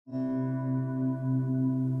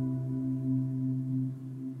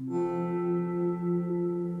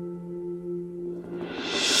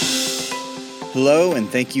Hello, and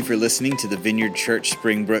thank you for listening to the Vineyard Church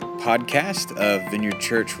Springbrook podcast of Vineyard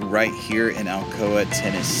Church right here in Alcoa,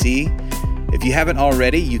 Tennessee. If you haven't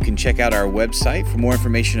already, you can check out our website for more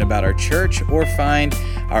information about our church or find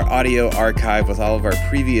our audio archive with all of our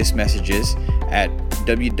previous messages at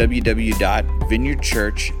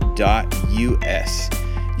www.vineyardchurch.us.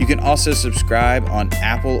 You can also subscribe on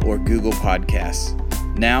Apple or Google Podcasts.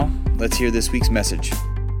 Now, let's hear this week's message.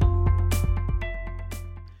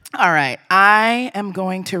 All right, I am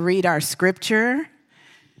going to read our scripture.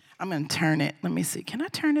 I'm going to turn it. Let me see. Can I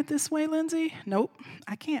turn it this way, Lindsay? Nope,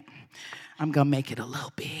 I can't. I'm going to make it a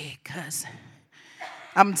little big because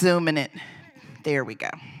I'm zooming it. There we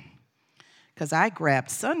go. Because I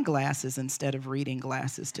grabbed sunglasses instead of reading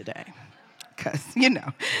glasses today. Because,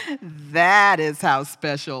 that is how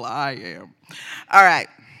special I am. All right.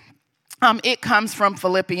 It comes from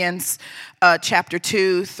Philippians chapter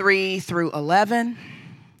 2, 3 through 11.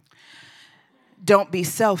 Don't be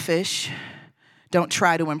selfish. Don't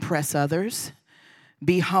try to impress others.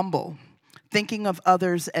 Be humble, thinking of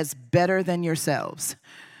others as better than yourselves.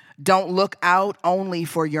 Don't look out only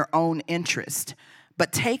for your own interest,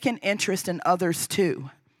 but take an interest in others too.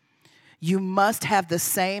 You must have the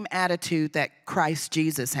same attitude that Christ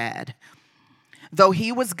Jesus had. Though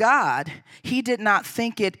he was God, he did not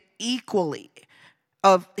think of it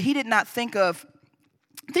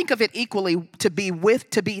equally to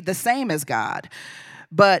be the same as God,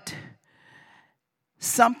 but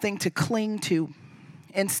something to cling to.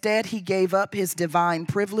 Instead, he gave up his divine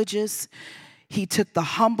privileges. He took the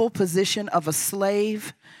humble position of a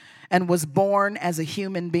slave and was born as a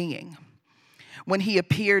human being. When he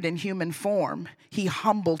appeared in human form, he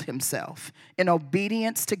humbled himself in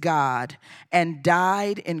obedience to God and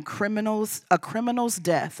died a criminal's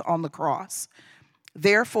death on the cross.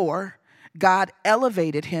 Therefore, God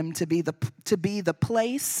elevated him to be the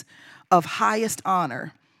place of highest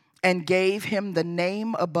honor and gave him the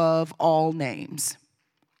name above all names.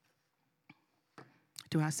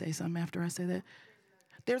 Do I say something after I say that?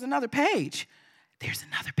 There's another page. There's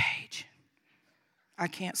another page. I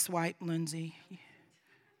can't swipe, Lindsay.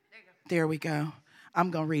 There we go. I'm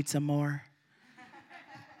going to read some more.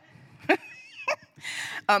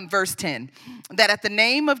 Verse 10, that at the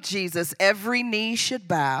name of Jesus, every knee should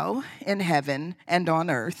bow in heaven and on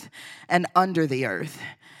earth and under the earth,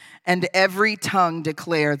 and every tongue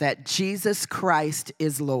declare that Jesus Christ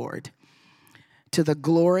is Lord, to the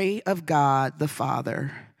glory of God the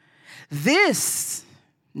Father. This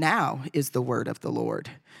now is the word of the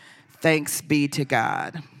Lord. Thanks be to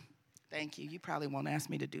God. Thank you. You probably won't ask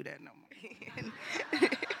me to do that no more.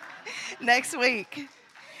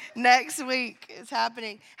 Next week is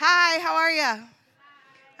happening. Hi, how are you?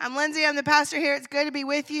 I'm Lindsay. I'm the pastor here. It's good to be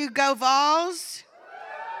with you. Go Vols.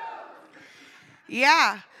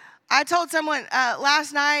 Yeah. I told someone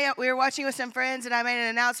last night, we were watching with some friends, and I made an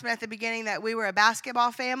announcement at the beginning that we were a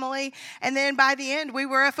basketball family, and then by the end, we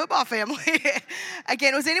were a football family.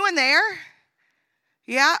 Again, was anyone there?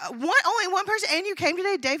 Yeah, only one person, and you came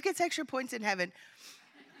today. Dave gets extra points in heaven.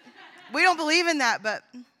 We don't believe in that, but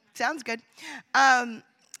sounds good.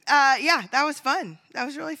 Yeah, that was fun. That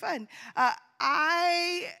was really fun.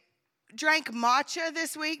 I drank matcha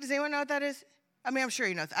this week. Does anyone know what that is? I mean, I'm sure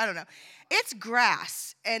you know. I don't know. It's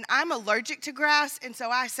grass, and I'm allergic to grass, and so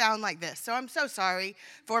I sound like this. So I'm so sorry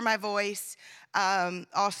for my voice.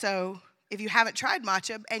 Also, if you haven't tried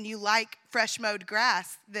matcha and you like fresh mowed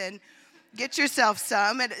grass, then get yourself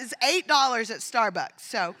some. It is $8 at Starbucks.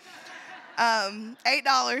 So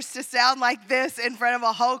 $8 to sound like this in front of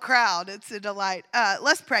a whole crowd. It's a delight.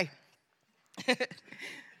 Let's pray.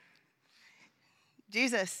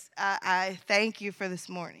 Jesus, I thank you for this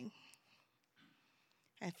morning.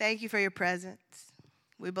 I thank you for your presence.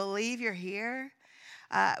 We believe you're here.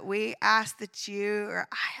 I ask that you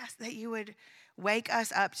would wake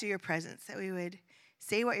us up to your presence, that we would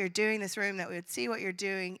see what you're doing in this room, that we would see what you're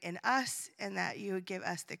doing in us, and that you would give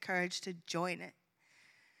us the courage to join it.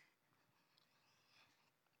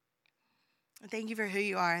 Thank you for who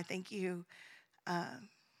you are. Thank you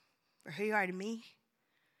for who you are to me.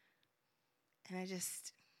 And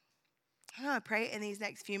I pray in these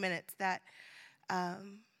next few minutes that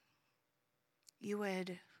you would,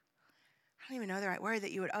 I don't even know the right word,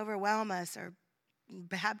 that you would overwhelm us or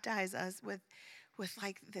baptize us with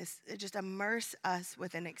like this, just immerse us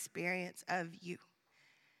with an experience of you,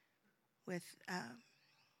 with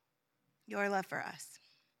your love for us.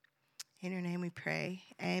 In your name we pray,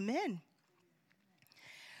 amen.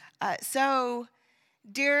 So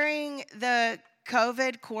during the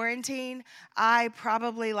COVID quarantine, I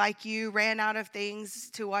probably, like you, ran out of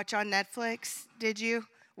things to watch on Netflix. Did you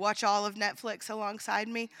watch all of Netflix alongside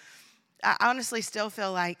me? I honestly still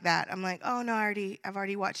feel like that. I'm like, oh no, I've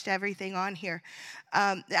already watched everything on here.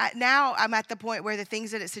 Now I'm at the point where the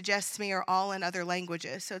things that it suggests me are all in other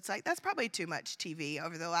languages. So it's like, that's probably too much TV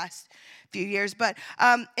over the last few years. But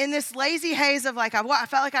in this lazy haze of like, I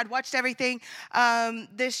felt like I'd watched everything.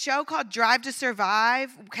 This show called Drive to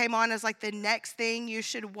Survive came on as like the next thing you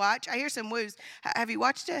should watch. I hear some woos. Have you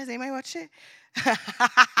watched it? Has anybody watched it?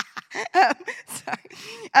 Sorry.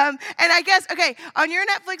 And I guess, okay, on your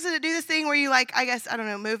Netflix, does it do this thing where you like, I guess, I don't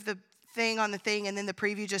know, move the thing on the thing and then the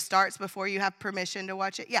preview just starts before you have permission to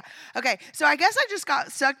watch it? Yeah. Okay. So I guess I just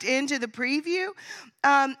got sucked into the preview.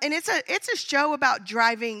 And it's a show about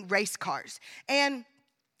driving race cars. And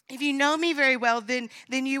if you know me very well, then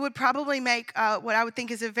you would probably make what I would think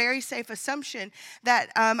is a very safe assumption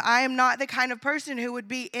that I am not the kind of person who would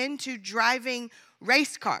be into driving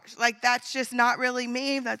race cars. Like, that's just not really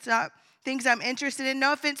me. That's not things I'm interested in.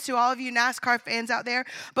 No offense to all of you NASCAR fans out there,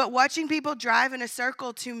 but watching people drive in a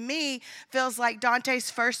circle to me feels like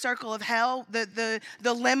Dante's first circle of hell, the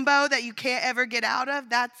limbo that you can't ever get out of.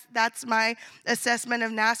 That's my assessment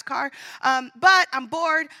of NASCAR. But I'm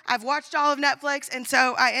bored. I've watched all of Netflix, and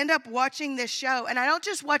so I end up watching this show. And I don't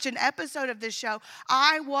just watch an episode of this show.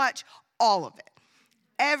 I watch all of it.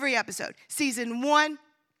 Every episode. Season 1,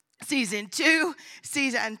 Season 2,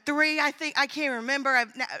 Season 3, I think. I can't remember.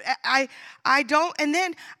 I don't, and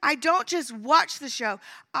then I don't just watch the show.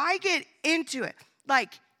 I get into it,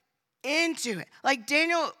 like into it. Like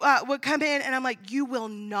Daniel would come in and I'm like, you will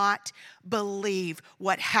not believe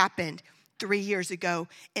what happened 3 years ago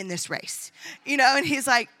in this race. You know, and he's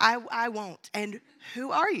like, I won't. And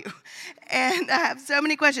who are you? And I have so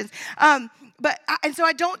many questions. And so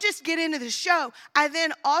I don't just get into the show. I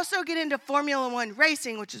then also get into Formula One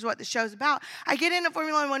racing, which is what the show's about. I get into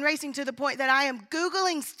Formula One racing to the point that I am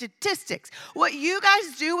Googling statistics. What you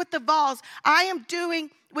guys do with the Vols, I am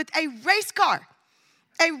doing with a race car.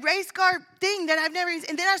 A race car thing that I've never used.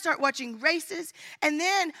 And then I start watching races. And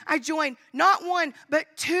then I join not one, but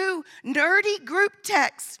 2 nerdy group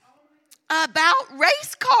texts about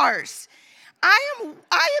race cars. I am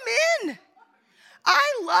in.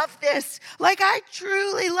 I love this. Like, I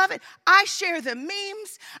truly love it. I share the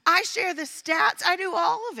memes. I share the stats. I do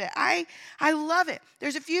all of it. I love it.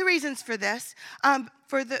 There's a few reasons for this. And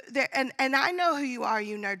I know who you are,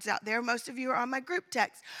 you nerds out there. Most of you are on my group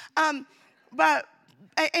text.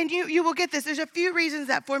 And you will get this. There's a few reasons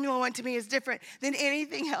that Formula One to me is different than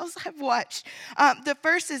anything else I've watched. The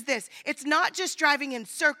first is this. It's not just driving in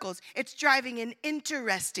circles. It's driving in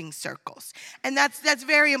interesting circles. And that's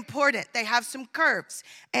very important. They have some curves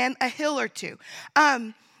and a hill or two.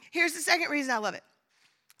 Here's the second reason I love it.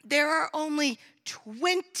 There are only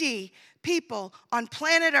 20 people on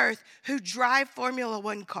planet Earth who drive Formula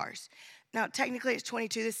One cars. Now, technically, it's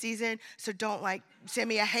 22 this season, so don't, send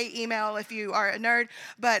me a hate email if you are a nerd,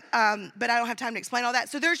 but I don't have time to explain all that.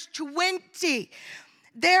 So there's 20.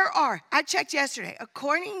 I checked yesterday,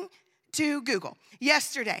 according to Google,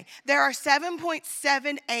 yesterday, there are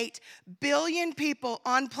 7.78 billion people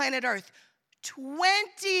on planet Earth.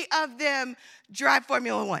 20 of them drive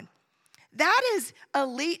Formula One. That is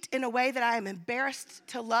elite in a way that I am embarrassed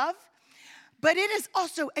to love, but it is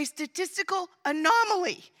also a statistical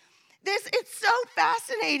anomaly. It's so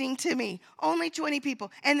fascinating to me. Only 20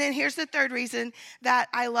 people. And then here's the third reason that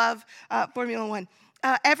I love Formula One.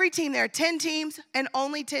 Every team, there are 10 teams and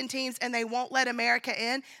only 10 teams, and they won't let America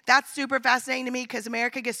in. That's super fascinating to me because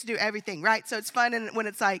America gets to do everything, right? So it's fun when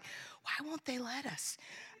it's like, why won't they let us?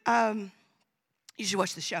 You should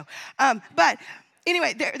watch the show. But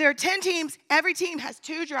anyway, there are 10 teams. Every team has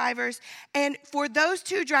 2 drivers. And for those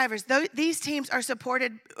 2 drivers, these teams are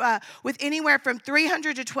supported with anywhere from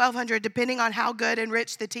 300 to 1,200, depending on how good and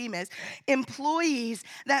rich the team is, employees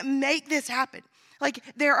that make this happen. Like,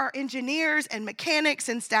 there are engineers and mechanics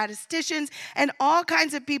and statisticians and all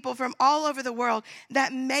kinds of people from all over the world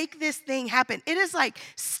that make this thing happen. It is like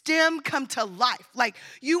STEM come to life. Like,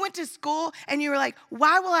 you went to school and you were like,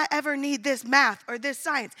 why will I ever need this math or this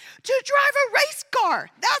science? To drive a race car.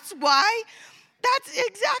 That's why. That's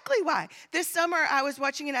exactly why. This summer, I was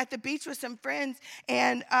watching it at the beach with some friends,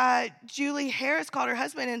 and Julie Harris called her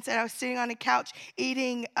husband and said I was sitting on a couch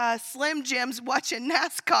eating Slim Jims watching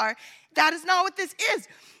NASCAR. That is not what this is.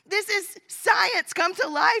 This is science come to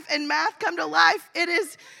life and math come to life. It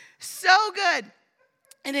is so good,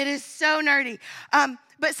 and it is so nerdy.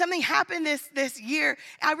 But something happened this year.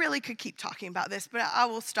 I really could keep talking about this, but I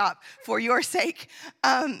will stop for your sake.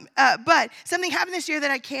 But something happened this year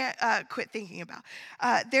that I can't quit thinking about.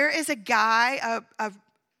 There is a guy, a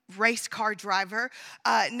race car driver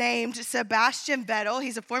named Sebastian Vettel.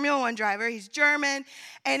 He's a Formula One driver. He's German,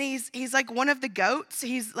 and he's like one of the GOATs.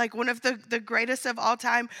 He's like one of the greatest of all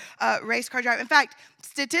time race car driver. In fact,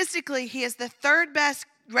 statistically, he is the third best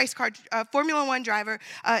race car Formula One driver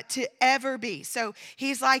to ever be. So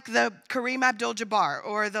he's like the Kareem Abdul-Jabbar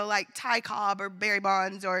or the like Ty Cobb or Barry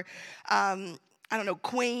Bonds or I don't know,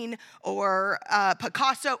 Queen or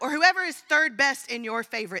Picasso or whoever is third best in your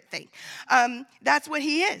favorite thing. That's what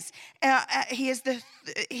he is. He is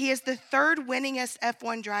the third winningest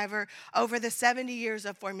F1 driver over the 70 years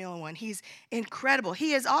of Formula One. He's incredible.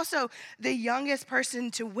 He is also the youngest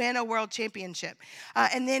person to win a world championship.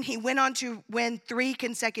 And then he went on to win 3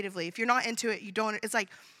 consecutively. If you're not into it, you don't. It's like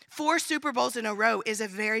 4 Super Bowls in a row is a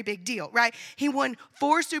very big deal, right? He won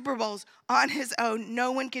 4 Super Bowls on his own.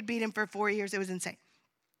 No one could beat him for 4 years. It was insane.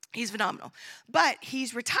 He's phenomenal. But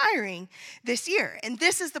he's retiring this year. And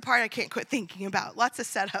this is the part I can't quit thinking about. Lots of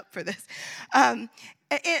setup for this.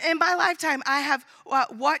 In my lifetime, I have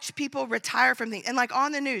watched people retire from things. And like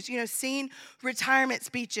on the news, seen retirement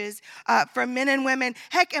speeches from men and women.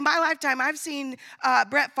 Heck, in my lifetime, I've seen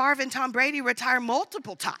Brett Favre and Tom Brady retire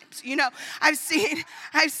multiple times. I've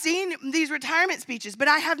seen these retirement speeches, but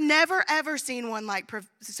I have never, ever seen one like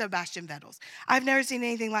Sebastian Vettel's. I've never seen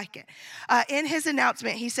anything like it. In his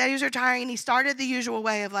announcement, he said he was retiring, and he started the usual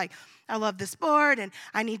way of like, I love the sport, and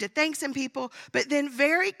I need to thank some people. But then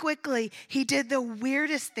very quickly, he did the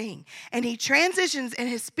weirdest thing. And he transitions in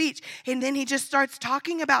his speech, and then he just starts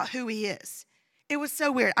talking about who he is. It was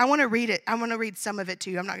so weird. I want to read it. I want to read some of it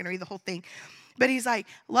to you. I'm not going to read the whole thing. But he's like,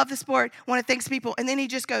 love the sport, want to thank some people. And then he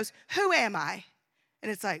just goes, who am I?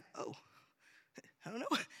 And it's like, oh, I don't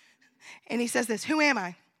know. And he says this, who am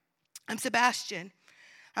I? I'm Sebastian.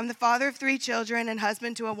 I'm the father of 3 children and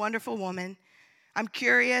husband to a wonderful woman. I'm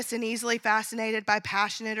curious and easily fascinated by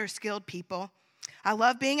passionate or skilled people. I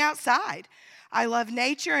love being outside. I love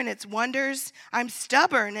nature and its wonders. I'm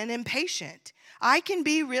stubborn and impatient. I can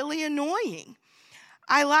be really annoying.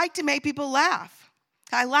 I like to make people laugh.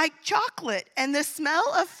 I like chocolate and the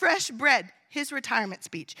smell of fresh bread. His retirement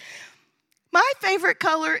speech. My favorite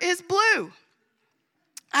color is blue.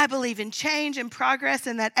 I believe in change and progress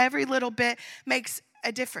and that every little bit makes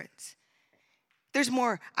a difference. There's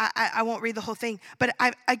more. I won't read the whole thing. But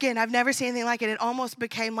I've never seen anything like it. It almost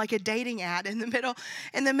became like a dating ad in the middle.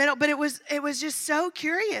 But it was just so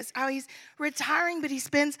curious how he's retiring, but he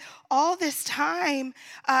spends all this time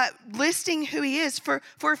listing who he is. For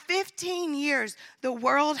 15 years, the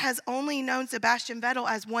world has only known Sebastian Vettel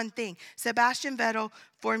as one thing. Sebastian Vettel,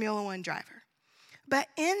 Formula One driver. But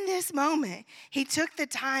in this moment, he took the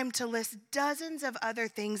time to list dozens of other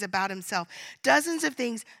things about himself, dozens of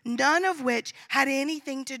things, none of which had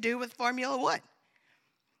anything to do with Formula One.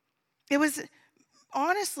 It was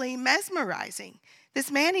honestly mesmerizing. This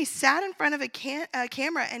man, he sat in front of a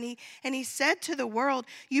camera and he said to the world,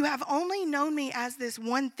 you have only known me as this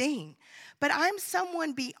one thing, but I'm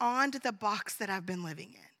someone beyond the box that I've been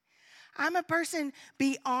living in. I'm a person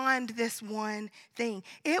beyond this one thing.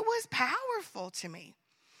 It was powerful to me.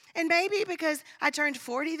 And maybe because I turned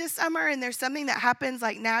 40 this summer and there's something that happens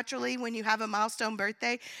like naturally when you have a milestone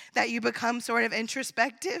birthday that you become sort of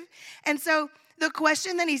introspective. And so the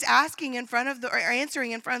question that he's asking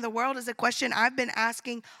answering in front of the world is a question I've been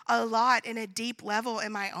asking a lot in a deep level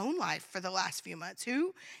in my own life for the last few months.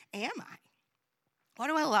 Who am I? What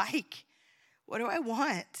do I like? What do I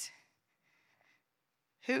want?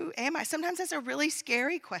 Who am I? Sometimes that's a really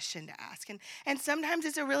scary question to ask, and sometimes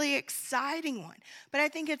it's a really exciting one. But I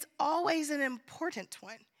think it's always an important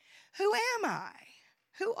one. Who am I?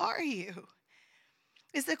 Who are you?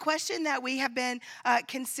 Is the question that we have been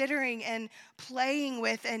considering and playing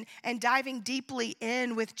with and diving deeply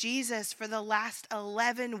in with Jesus for the last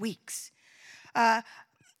 11 weeks.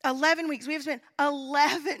 11 weeks. We have spent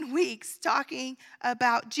 11 weeks talking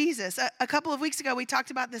about Jesus. A couple of weeks ago, we talked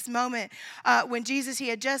about this moment when Jesus, he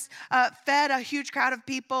had just fed a huge crowd of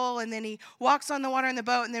people, and then he walks on the water in the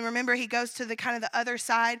boat, and then remember, he goes to the kind of the other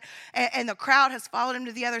side, and the crowd has followed him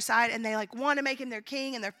to the other side, and they like want to make him their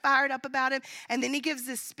king, and they're fired up about him, and then he gives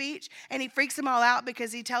this speech, and he freaks them all out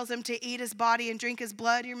because he tells them to eat his body and drink his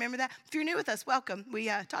blood. You remember that? If you're new with us, welcome. We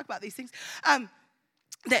talk about these things.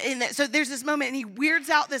 So there's this moment, and he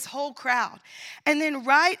weirds out this whole crowd. And then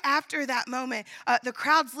right after that moment, the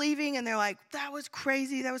crowd's leaving, and they're like, that was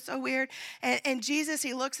crazy. That was so weird. And Jesus,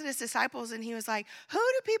 he looks at his disciples, and he was like, who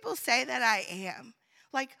do people say that I am?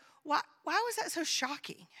 Like, why was that so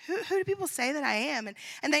shocking? Who do people say that I am?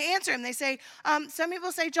 And they answer him. They say, some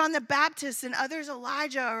people say John the Baptist, and others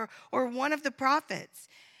Elijah or one of the prophets.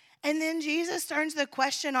 And then Jesus turns the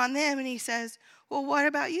question on them, and he says, well, what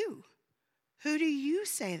about you? who do you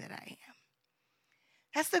say that I am?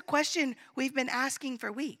 That's the question we've been asking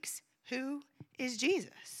for weeks. Who is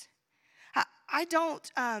Jesus? I don't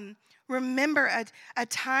remember a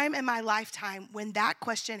time in my lifetime when that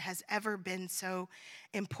question has ever been so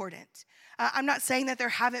important. I'm not saying that there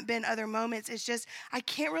haven't been other moments. It's just I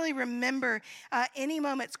can't really remember any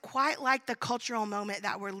moments quite like the cultural moment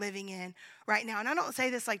that we're living in right now. And I don't say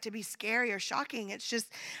this like to be scary or shocking. It's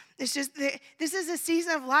just this is a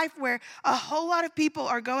season of life where a whole lot of people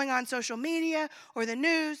are going on social media or the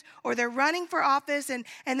news or they're running for office and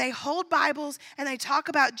they hold Bibles and they talk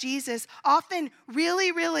about Jesus, often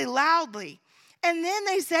really, really loudly. And then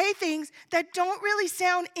they say things that don't really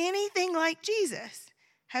sound anything like Jesus.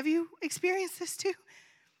 Have you experienced this too?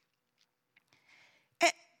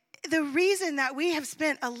 The reason that we have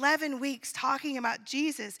spent 11 weeks talking about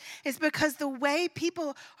Jesus is because the way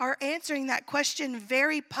people are answering that question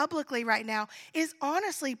very publicly right now is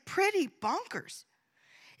honestly pretty bonkers.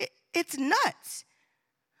 It's nuts.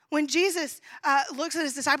 When Jesus looks at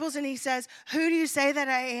his disciples and he says, who do you say that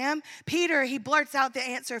I am? Peter, he blurts out the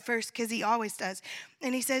answer first because he always does.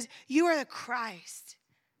 And he says, you are the Christ,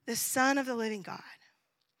 the Son of the living God.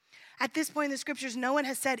 At this point in the scriptures, no one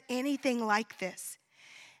has said anything like this.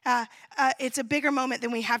 It's a bigger moment than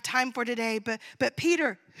we have time for today, but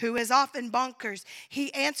Peter, who is often bonkers,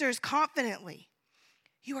 he answers confidently,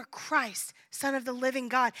 you are Christ, Son of the living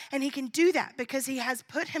God. And he can do that because he has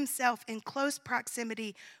put himself in close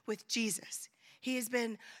proximity with Jesus. He has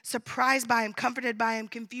been surprised by him, comforted by him,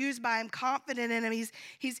 confused by him, confident in him.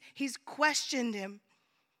 He's questioned him.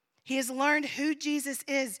 He has learned who Jesus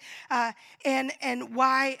is and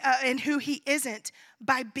why and who he isn't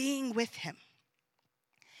by being with him.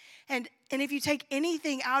 And if you take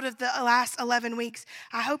anything out of the last 11 weeks,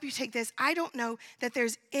 I hope you take this. I don't know that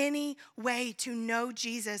there's any way to know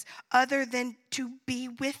Jesus other than to be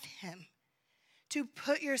with him, to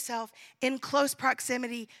put yourself in close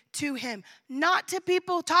proximity to him, not to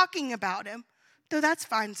people talking about him, though that's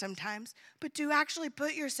fine sometimes, but to actually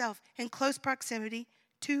put yourself in close proximity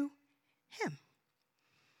to him.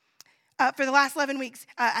 For the last 11 weeks,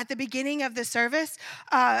 at the beginning of the service,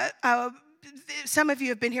 some of you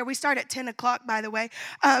have been here. We start at 10 o'clock, by the way.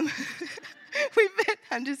 I'm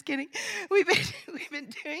just kidding. We've been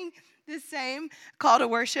doing the same call to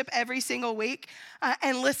worship every single week.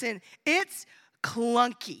 And listen, it's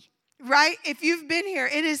clunky, right? If you've been here,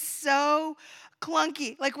 it is so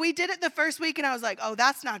clunky. Like we did it the first week and I was like, oh,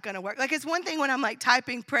 that's not going to work. Like it's one thing when I'm like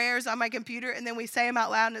typing prayers on my computer and then we say them out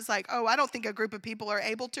loud and it's like, oh, I don't think a group of people are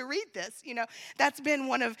able to read this. You know, that's been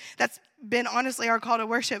honestly our call to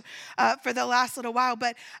worship for the last little while.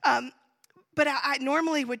 But I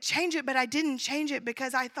normally would change it, but I didn't change it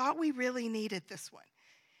because I thought we really needed this one.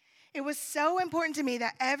 It was so important to me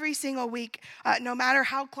that every single week, no matter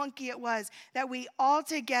how clunky it was, that we all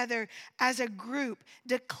together as a group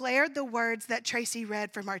declared the words that Tracy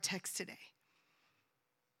read from our text today.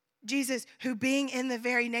 Jesus, who being in the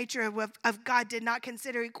very nature of God, did not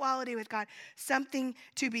consider equality with God something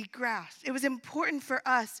to be grasped. It was important for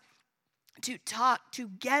us to talk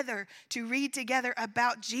together, to read together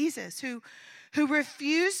about Jesus, who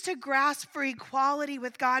refused to grasp for equality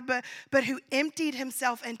with God, but who emptied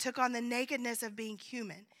himself and took on the nakedness of being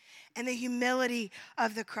human and the humility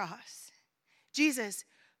of the cross. Jesus,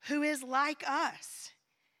 who is like us.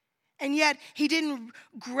 And yet he didn't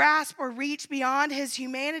grasp or reach beyond his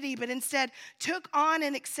humanity, but instead took on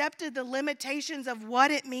and accepted the limitations of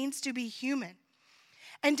what it means to be human.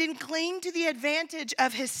 And didn't cling to the advantage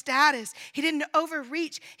of his status. He didn't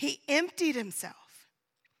overreach. He emptied himself.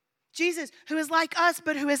 Jesus, who is like us,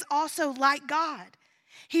 but who is also like God.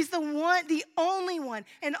 He's the only one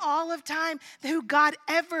in all of time who God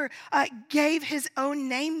ever gave his own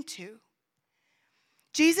name to.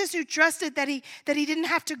 Jesus, who trusted that he didn't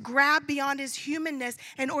have to grab beyond his humanness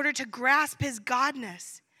in order to grasp his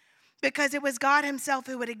godness, because it was God himself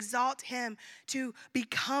who would exalt him to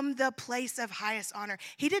become the place of highest honor.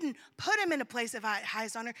 He didn't put him in a place of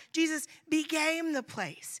highest honor. Jesus became the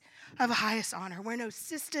place of highest honor, where no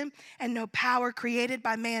system and no power created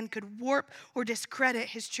by man could warp or discredit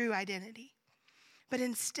his true identity. But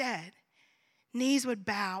instead, knees would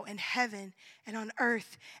bow in heaven and on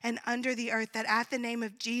earth and under the earth, that at the name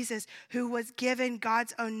of Jesus, who was given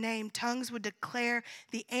God's own name, tongues would declare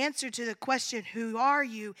the answer to the question, who are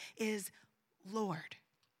you, is Lord.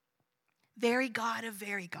 Very God of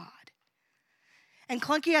very God. And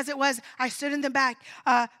clunky as it was, I stood in the back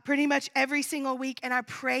pretty much every single week, and I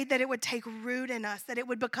prayed that it would take root in us, that it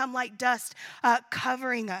would become like dust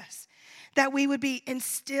covering us, that we would be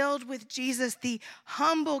instilled with Jesus, the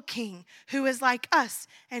humble King, who is like us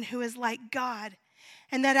and who is like God.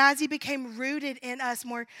 And that as he became rooted in us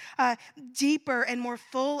more deeper and more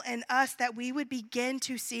full in us, that we would begin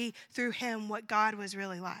to see through him what God was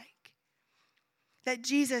really like. That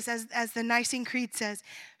Jesus, as the Nicene Creed says,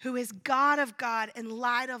 who is God of God and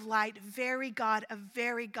light of light, very God of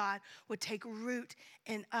very God, would take root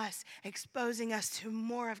in us, exposing us to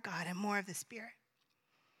more of God and more of the Spirit.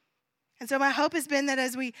 And so my hope has been that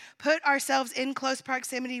as we put ourselves in close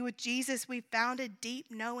proximity with Jesus, we found a deep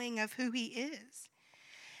knowing of who he is.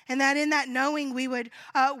 And that in that knowing, we would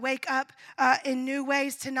wake up in new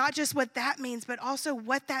ways to not just what that means, but also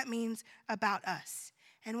what that means about us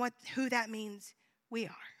and who that means we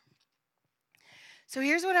are. So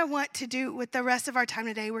here's what I want to do with the rest of our time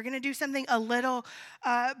today. We're going to do something a little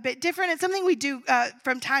bit different. It's something we do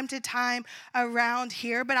from time to time around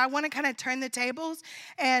here, but I want to kind of turn the tables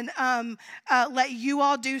and let you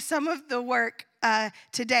all do some of the work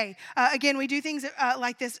today. Again, we do things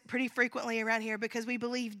like this pretty frequently around here because we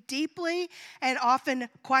believe deeply and often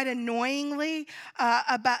quite annoyingly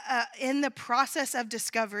about in the process of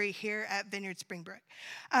discovery here at Vineyard Springbrook.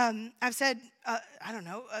 I've said, a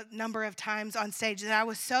number of times on stage that I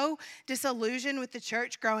was so disillusioned with the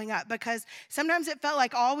church growing up because sometimes it felt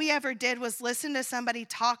like all we ever did was listen to somebody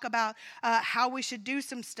talk about how we should do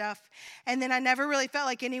some stuff. And then I never really felt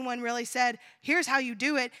like anyone really said, here's how you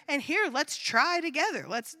do it. And here, let's try together.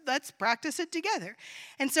 Let's practice it together.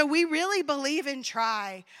 And so we really believe in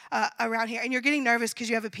try around here. And you're getting nervous because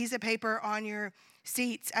you have a piece of paper on your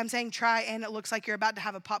seats. I'm saying try, and it looks like you're about to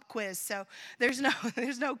have a pop quiz. So there's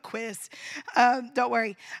no quiz. Don't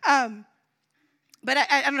worry. But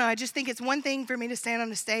I don't know. I just think it's one thing for me to stand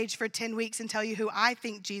on a stage for 10 weeks and tell you who I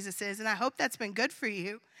think Jesus is, and I hope that's been good for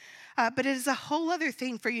you. But it is a whole other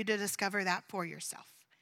thing for you to discover that for yourself.